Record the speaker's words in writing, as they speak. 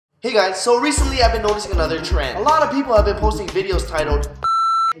Hey guys, so recently I've been noticing another trend. A lot of people have been posting videos titled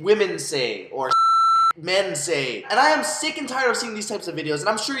Women Say or Men Say. And I am sick and tired of seeing these types of videos, and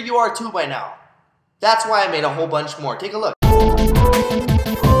I'm sure you are too by now. That's why I made a whole bunch more. Take a look.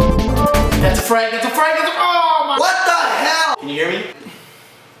 That's a Frank, that's a Frank, that's a... Oh my... What the hell? Can you hear me?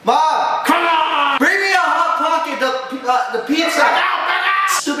 Mom! Come on! Bring me a Hot Pocket, the pizza! Back out!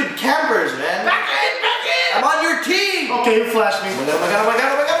 Stupid campers, man. Back in! I'm on your team! Okay, you flash me. Oh my god, oh my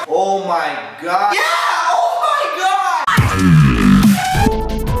god, oh my god. Oh my god. Yeah! Oh my god!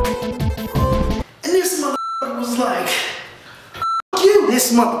 And this motherfucker was like, F you!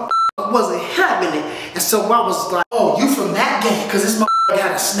 This motherfucker wasn't having it. And so I was like, oh, you from that gang? Cause this motherfucker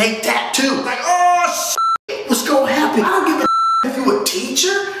got a snake tattoo. Like, oh shit, what's gonna happen? I don't give a if you a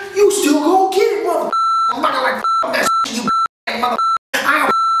teacher, you still gonna get it, motherfucker. I'm not gonna like that shit, you motherfucker. I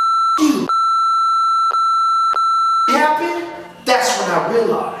don't you. Happened, that's when I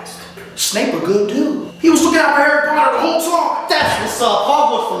realized Snape a good dude. He was looking out for Harry Potter the whole time. That's what's up,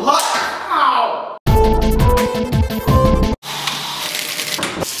 Hogwarts for life. Ow.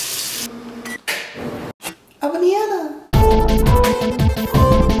 Avaniana.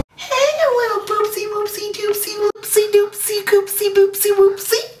 Hey, little boopsie whoopsie doopsie whoopsie doopsie coopsie boopsie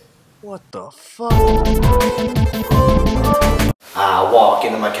whoopsie. What the fuck? I walk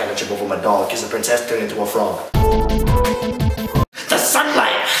into my cabin, trip over my dog, kiss the princess, turn into a frog. The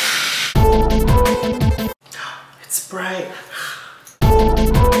sunlight! It's bright.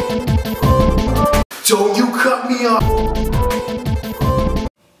 Don't you cut me off!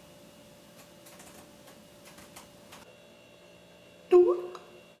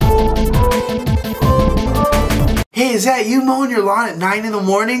 Hey, is that you mowing your lawn at 9 in the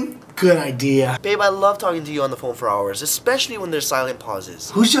morning? Good idea. Babe, I love talking to you on the phone for hours, especially when there's silent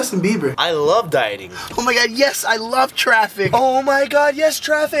pauses. Who's Justin Bieber? I love dieting. Oh my god, yes, I love traffic. Oh my god, yes,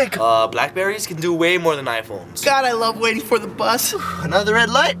 traffic. Blackberries can do way more than iPhones. God, I love waiting for the bus. Another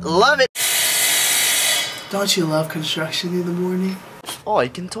red light, love it. Don't you love construction in the morning? Oh, I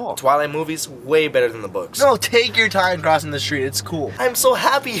can talk. Twilight movies, way better than the books. No, take your time crossing the street, it's cool. I'm so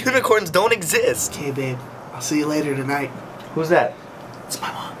happy unicorns don't exist. Okay, babe, I'll see you later tonight. Who's that? It's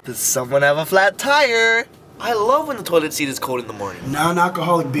my mom. Does someone have a flat tire? I love when the toilet seat is cold in the morning.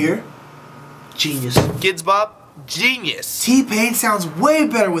 Non-alcoholic beer? Genius. Kids Bop? Genius. T-Pain sounds way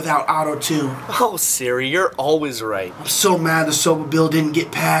better without auto-tune. Oh, Siri, you're always right. I'm so mad the sober bill didn't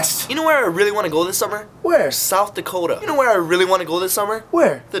get passed. You know where I really want to go this summer? Where? South Dakota. You know where I really want to go this summer?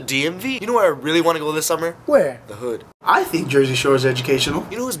 Where? The DMV. You know where I really want to go this summer? Where? The Hood. I think Jersey Shore is educational.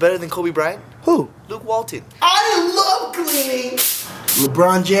 You know who's better than Kobe Bryant? Who? Luke Walton. I love cleaning.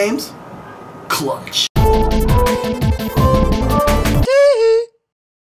 LeBron James? Clutch.